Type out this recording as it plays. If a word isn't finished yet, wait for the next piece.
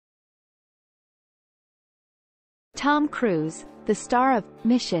Tom Cruise, the star of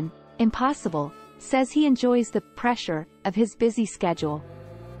Mission Impossible, says he enjoys the pressure of his busy schedule.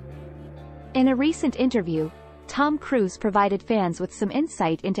 In a recent interview, Tom Cruise provided fans with some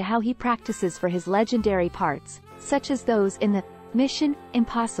insight into how he practices for his legendary parts, such as those in the Mission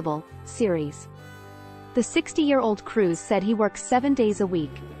Impossible series. The 60-year-old Cruise said he works 7 days a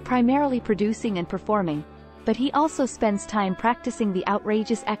week, primarily producing and performing, but he also spends time practicing the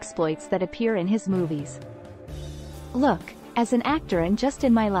outrageous exploits that appear in his movies. "Look, as an actor and just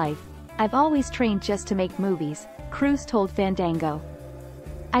in my life, I've always trained just to make movies," Cruise told Fandango.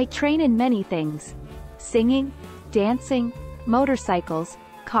 "I train in many things. Singing, dancing, motorcycles,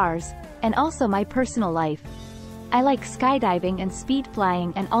 cars, and also my personal life. I like skydiving and speed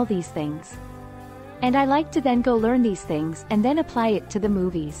flying and all these things. And I like to then go learn these things and then apply it to the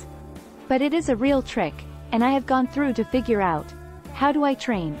movies. But it is a real trick, and I have gone through to figure out, how do I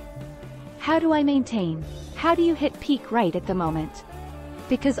train? How do I maintain? How do you hit peak right at the moment?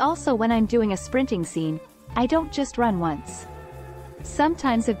 Because also when I'm doing a sprinting scene, I don't just run once.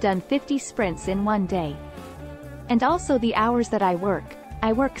 Sometimes I've done 50 sprints in one day. And also the hours that I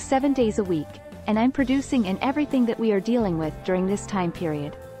work 7 days a week, and I'm producing in everything that we are dealing with during this time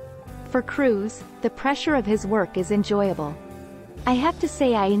period." For Cruise, the pressure of his work is enjoyable. "I have to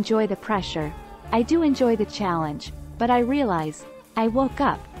say I enjoy the pressure. I do enjoy the challenge, but I realize, I woke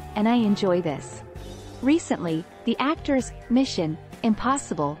up, and I enjoy this." Recently, the actor's Mission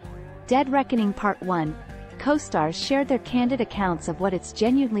Impossible Dead Reckoning Part 1 co-stars shared their candid accounts of what it's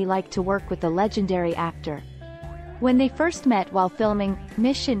genuinely like to work with the legendary actor. When they first met while filming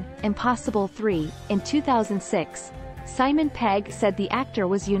Mission Impossible 3 in 2006, Simon Pegg said the actor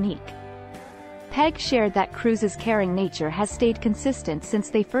was unique. Pegg shared that Cruise's caring nature has stayed consistent since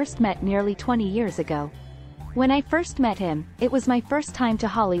they first met nearly 20 years ago. "When I first met him, it was my first time to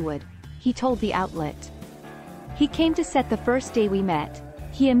Hollywood," he told the outlet. "He came to set the first day we met.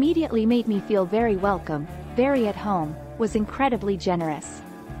 He immediately made me feel very welcome, very at home, was incredibly generous.